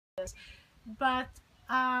But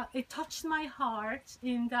it touched my heart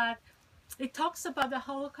in that it talks about the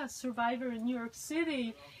Holocaust survivor in New York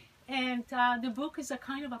City, and the book is a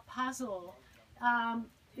kind of a puzzle.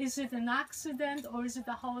 Is it an accident, or is it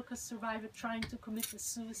a Holocaust survivor trying to commit a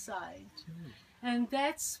suicide? And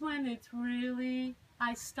that's when it really,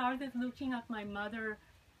 I started looking at my mother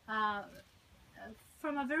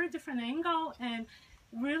from a very different angle, and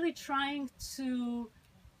really trying to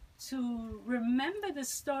remember the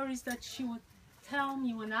stories that she would tell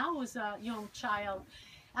me when I was a young child.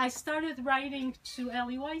 I started writing to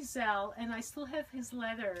Elie Wiesel, and I still have his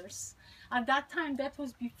letters. At that time, that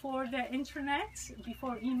was before the internet,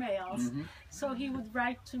 before emails. So he would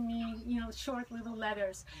write to me, you know, short little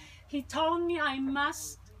letters. He told me I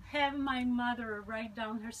must have my mother write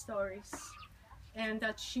down her stories, and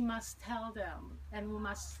that she must tell them, and we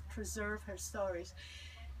must preserve her stories.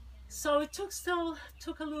 So it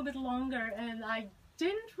took a little bit longer, and I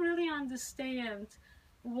didn't really understand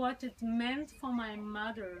what it meant for my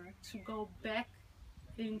mother to go back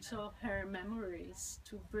into her memories,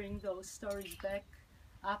 to bring those stories back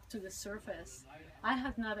up to the surface. I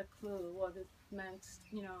had not a clue what it meant,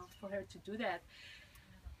 you know, for her to do that.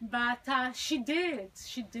 But she did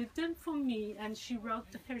them for me, and she wrote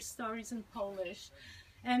her stories in Polish.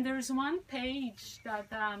 And there's one page that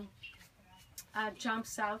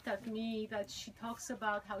jumps out at me, that she talks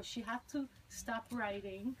about how she had to stop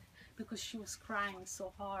writing because she was crying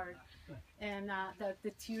so hard, and that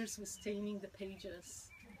the tears were staining the pages.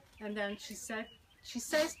 And then she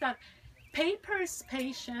says that paper is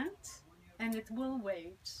patient and it will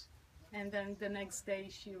wait. And then the next day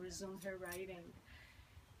she resumed her writing.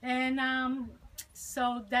 And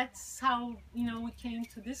so that's how, you know, we came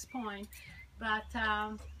to this point. But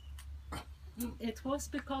it was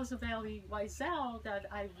because of Elie Wiesel that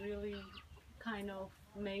I really kind of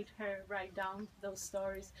made her write down those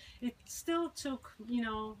stories. It still took, you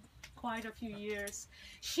know, quite a few years.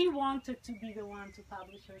 She wanted to be the one to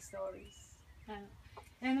publish her stories.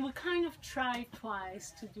 And we kind of tried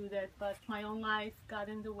twice to do that, but my own life got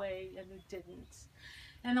in the way, and it didn't.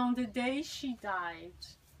 And on the day she died,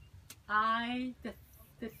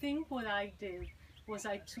 the thing what I did was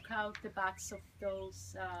I took out the backs of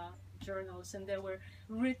those journals, and they were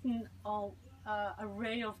written all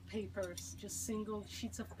array of papers, just single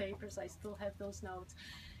sheets of papers. I still have those notes,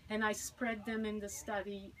 and I spread them in the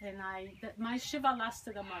study. And my shiva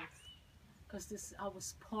lasted a month, because I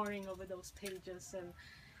was poring over those pages,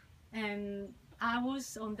 and I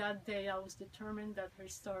was, on that day, I was determined that her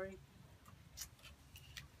story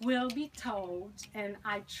will be told. And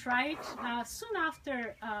I tried soon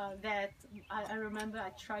after that. I remember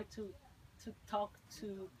I tried to talk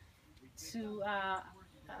to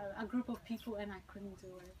a group of people, and I couldn't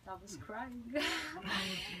do it. I was crying.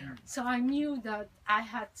 So I knew that I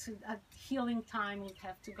had to, a healing time would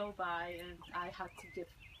have to go by, and I had to get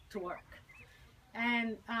to work.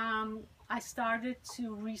 And I started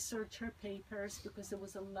to research her papers, because there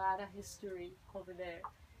was a lot of history over there.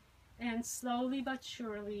 And slowly but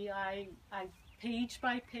surely, I page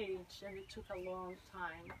by page, and it took a long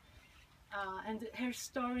time. And her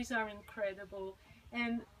stories are incredible.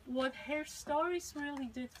 And what her stories really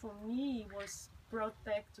did for me was brought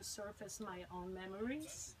back to surface my own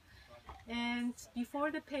memories. And before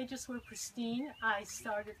the pages were pristine, I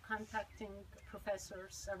started contacting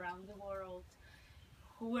professors around the world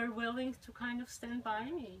who were willing to kind of stand by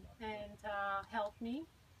me and help me.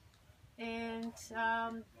 And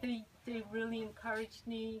they really encouraged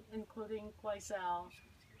me, including Wiesel,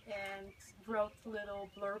 and wrote little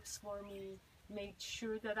blurbs for me, made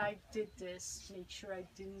sure that I did this, made sure I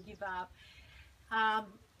didn't give up.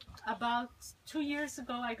 About 2 years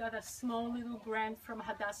ago, I got a small little grant from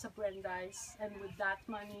Hadassah Brandeis, and with that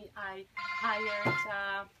money, I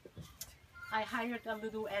hired a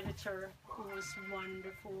little editor who was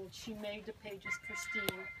wonderful. She made the pages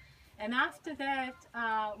pristine. And after that,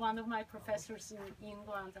 one of my professors in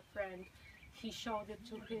England, a friend, he showed it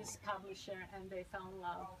to his publisher, and they found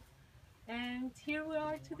love. And here we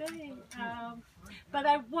are today. But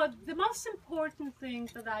the most important thing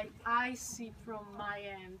that I see from my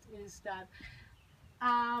end is that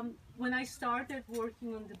when I started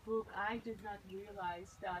working on the book, I did not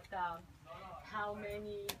realize that how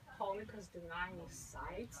many Holocaust denying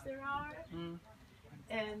sites there are,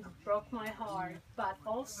 and broke my heart. But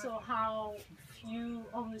also how few,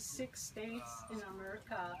 only 6 states in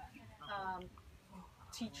America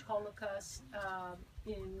teach Holocaust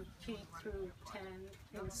in K through 10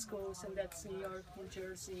 in schools, and that's New York, New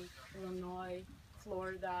Jersey, Illinois,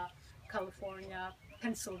 Florida, California,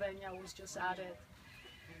 Pennsylvania was just added.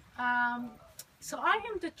 So I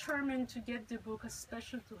am determined to get the book,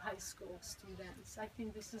 especially to high school students. I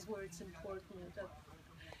think this is where it's important. That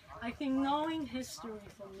I think knowing history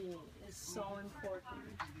for me is so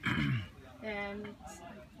important. And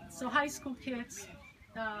so high school kids,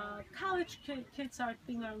 college kids I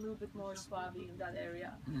think are a little bit more suave in that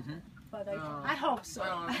area. But I hope so.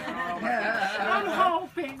 I'm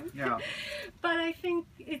hoping. Yeah. But I think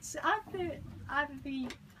it's at the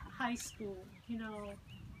high school, you know,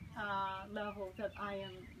 level that I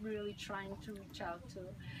am really trying to reach out to.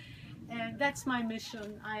 And that's my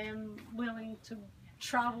mission. I am willing to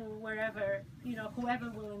travel wherever, you know,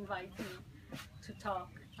 whoever will invite me to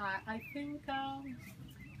talk. I think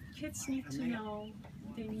kids need to know.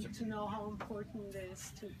 They need to know how important it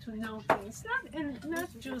is to know things, not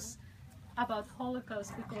just about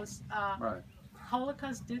Holocaust, because Right.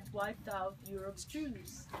 Holocaust did wipe out Europe's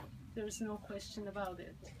Jews. There's no question about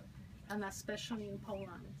it, and especially in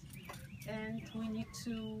Poland. And we need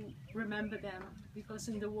to remember them, because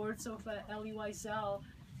in the words of Elie Wiesel,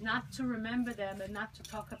 not to remember them and not to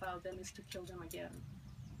talk about them is to kill them again.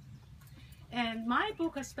 And my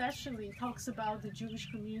book especially talks about the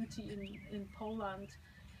Jewish community in Poland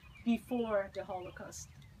before the Holocaust,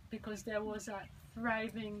 because there was a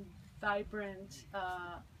thriving, vibrant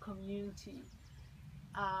community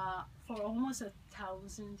for almost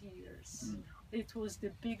 1,000 years. It was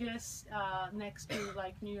the biggest next to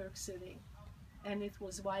like New York City, and it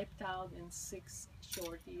was wiped out in 6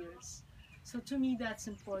 short years. So to me that's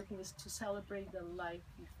important, is to celebrate the life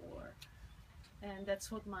before. And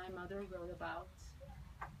that's what my mother wrote about,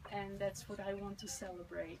 and that's what I want to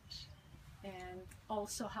celebrate. And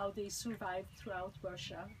also how they survived throughout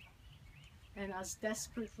Russia, and as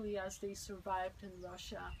desperately as they survived in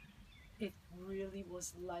Russia, it really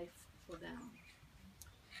was life for them.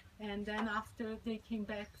 And then after they came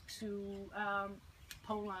back to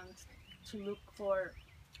Poland to look for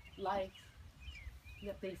life,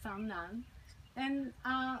 that they found none. And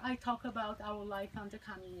I talk about our life under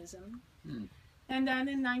communism. And then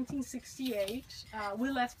in 1968, we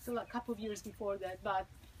left a couple of years before that, but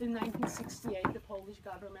in 1968 the Polish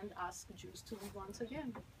government asked the Jews to leave once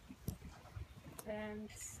again. And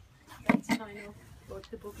that's kind of what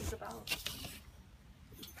the book is about.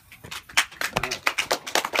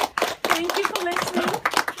 Thank you for listening.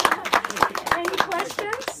 Any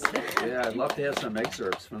questions? Yeah, I'd love to have some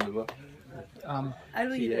excerpts from the book. I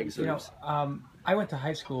read Key it. excerpts. I went to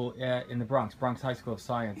high school in the Bronx High School of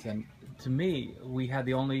Science, and to me, we had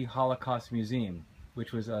the only Holocaust museum,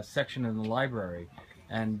 which was a section in the library.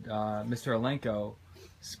 And Mr. Alenko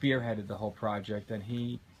spearheaded the whole project, and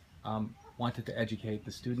he wanted to educate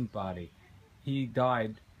the student body. He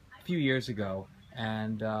died a few years ago,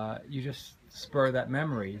 and you just spur that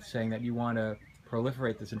memory, saying that you want to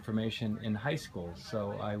proliferate this information in high school.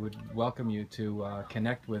 So I would welcome you to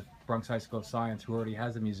connect with Bronx High School of Science, who already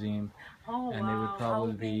has a museum, and they would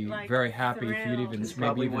probably be like, very happy for you to even It's maybe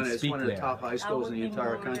probably even it's speak one of the there. top high schools in the would be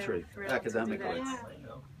entire more than country, thrilled to do academically. that.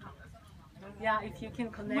 Yeah, if you can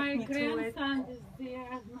connect My me to it. grandson is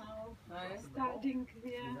there now, studying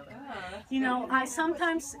there. You know,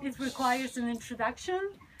 sometimes it requires an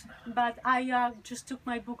introduction, but I just took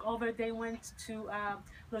my book over. They went to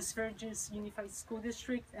Los Verdes Unified School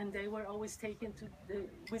District, and they were always taken to the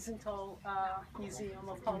Wiesenthal Museum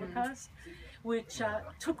of Holocaust, which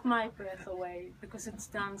took my breath away because it's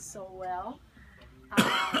done so well.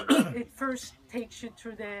 It first takes you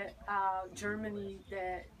through the Germany,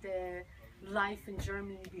 the life in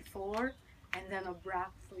Germany before, and then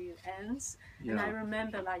abruptly it ends. Yeah. And I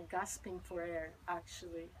remember like gasping for air,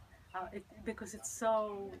 actually, because it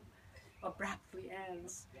so abruptly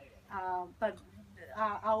ends. But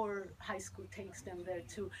our high school takes them there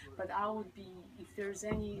too. But I would be, if there's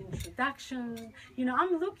any introduction, you know,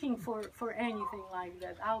 I'm looking for anything like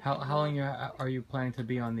that. How long are you planning to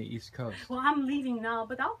be on the East Coast? Well, I'm leaving now,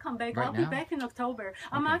 but I'll come back. Right I'll now? be back in October.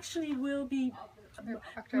 I'm Okay. actually will be,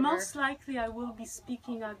 most likely I will be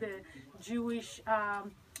speaking at the Jewish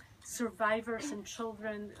survivors and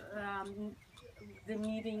children, the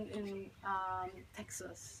meeting in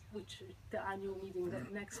Texas, which is the annual meeting. The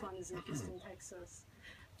next one is in Houston, Texas.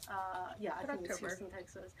 Yeah, I think it's Houston,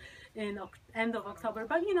 Texas, in end of October.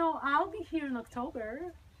 But you know, I'll be here in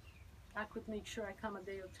October. I could make sure I come a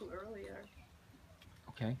day or two earlier.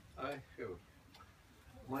 Okay. I have.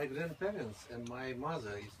 My grandparents and my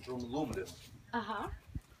mother is from Lublin. Uh-huh.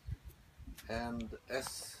 And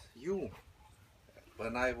as you,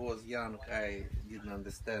 when I was young, I didn't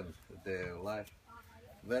understand their life.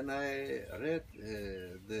 When I read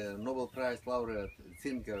the Nobel Prize laureate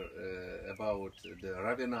thinker about the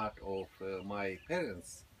rabbinate of my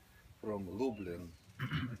parents from Lublin,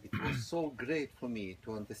 it was so great for me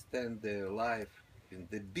to understand their life in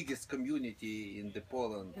the biggest community in the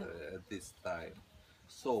Poland at this time.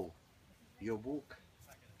 So, your book,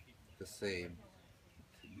 the same,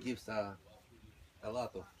 gives a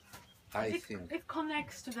lot of, I think. It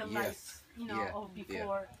connects to the Yes, life, yeah, of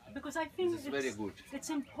before. Because I think This is very good. it's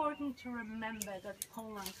important to remember that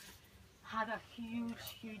Poland had a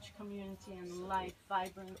huge community and life,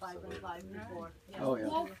 vibrant life before. Yeah. Oh, yeah.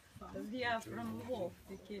 Lwów, we are from Lwów,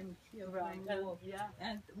 we came here Right. from Lwów. Yeah.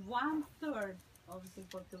 And 1/3 of the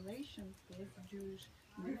population was Jewish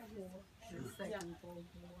before the Second World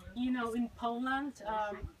War. In Poland,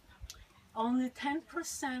 only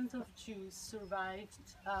 10% of Jews survived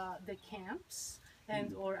the camps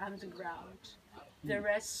and or underground. The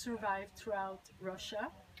rest survived throughout Russia.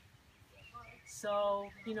 So,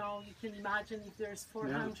 you can imagine if there's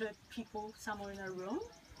 400 people somewhere in a room,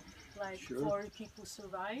 like Sure. 40 people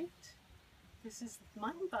survived. This is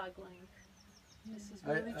mind-boggling. This is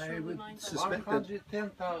really I truly would mind-boggling. suspect that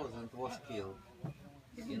 110,000 was killed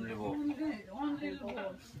in Lvov. Only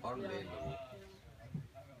Lwów. Only in Lvov.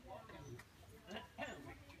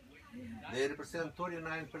 They represent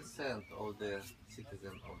 39% of the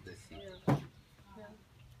citizens of the city.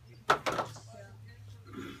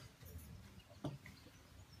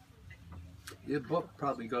 the book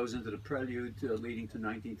probably goes into the prelude leading to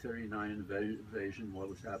 1939 invasion, what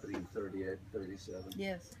was happening in 38, 37.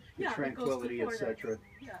 Yes. The Yeah, it goes tranquility, before that. etc.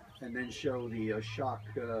 Yeah. And then show the shock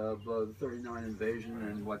of the 39 invasion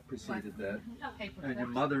and what preceded that. And your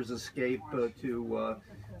mother's escape to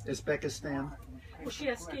Uzbekistan. Well, she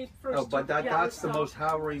escaped first. Oh, but that's the Warsaw. most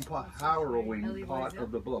harrowing part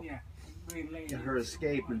of the book. Her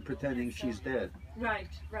escape and pretending she's dead. Right,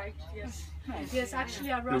 yes. Yes, actually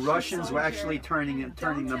a The Russian Russians were soldier- actually turning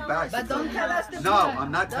them back. But don't tell us the No, book.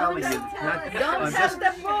 I'm not telling you. Don't tell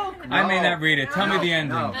the book. I may not read it. Tell me the ending.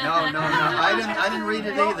 No. I didn't read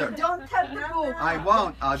it either. Don't tell the book. I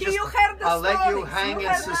won't. I'll just. You heard the I'll let you stories. hang You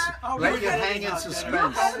in heard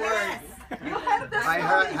suspense. You heard the I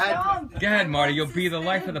stories. had. Don't. Go ahead, Marty. You'll be the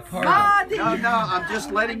life of the party. Marty. No. I'm just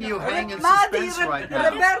letting you hang in Marty, suspense right now.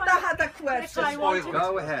 Roberta had a That's question. why I wanted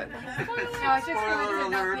Go ahead.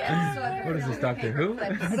 What is this, Doctor Who?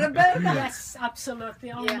 Roberta. Yes,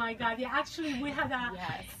 absolutely. Oh my God! Yeah, actually, we had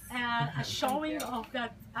a showing of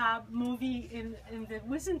that movie in the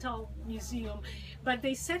Wiesenthal Museum, but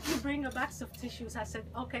they said to bring a box of tissues. I said,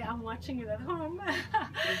 okay, I'm watching it at home.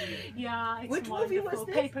 Yeah, it's Which movie wonderful. was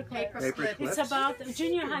this? Paperclip. It's about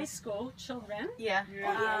junior high school children. Yeah.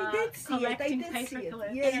 I did see it. I collecting did see it.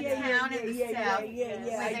 paperclips. Yeah, In a town in the south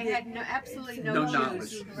where I they did. had absolutely No no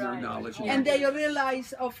knowledge. Jews. No knowledge. And they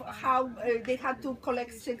realized of how they had to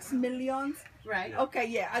collect 6 million. Right. Okay,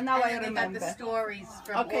 yeah, and now And I then they got remember. the stories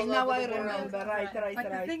from Okay, all now over I the world. remember. Right.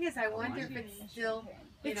 But the thing is, I wonder if it's still,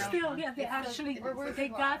 you It's know, still, yeah, they it's still- actually, they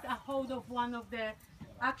got a hold of one of the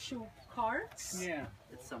actual cards. Yeah.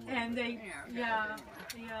 And they,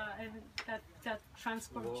 and that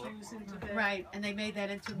transport Jews into the right, and they made that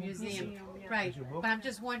into a museum. yeah. Right, but I'm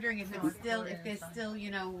just wondering if they're still,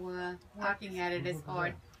 working at it as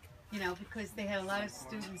hard, because they had a lot of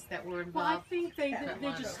students that were Well, I involved. think they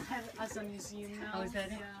just have it as a museum now. Oh, is that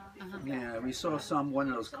it? Yeah. Uh-huh. Yeah, we saw one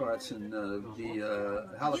of those carts in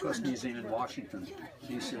the Holocaust Museum in Washington,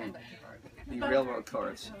 D.C. The railroad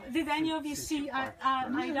carts. Did any of you see Ida?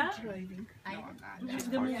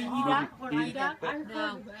 The movie Ida or Ida?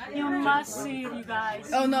 No. You must see it, you guys.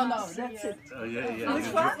 Oh, You no, must no, see that's it.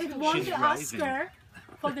 Which one? It won the Oscar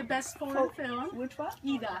for the best foreign film. Which one?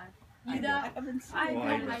 Ida. I haven't seen I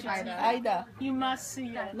it. don't know. Ida. You must see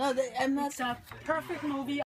it. No, I'm not. It's a perfect movie.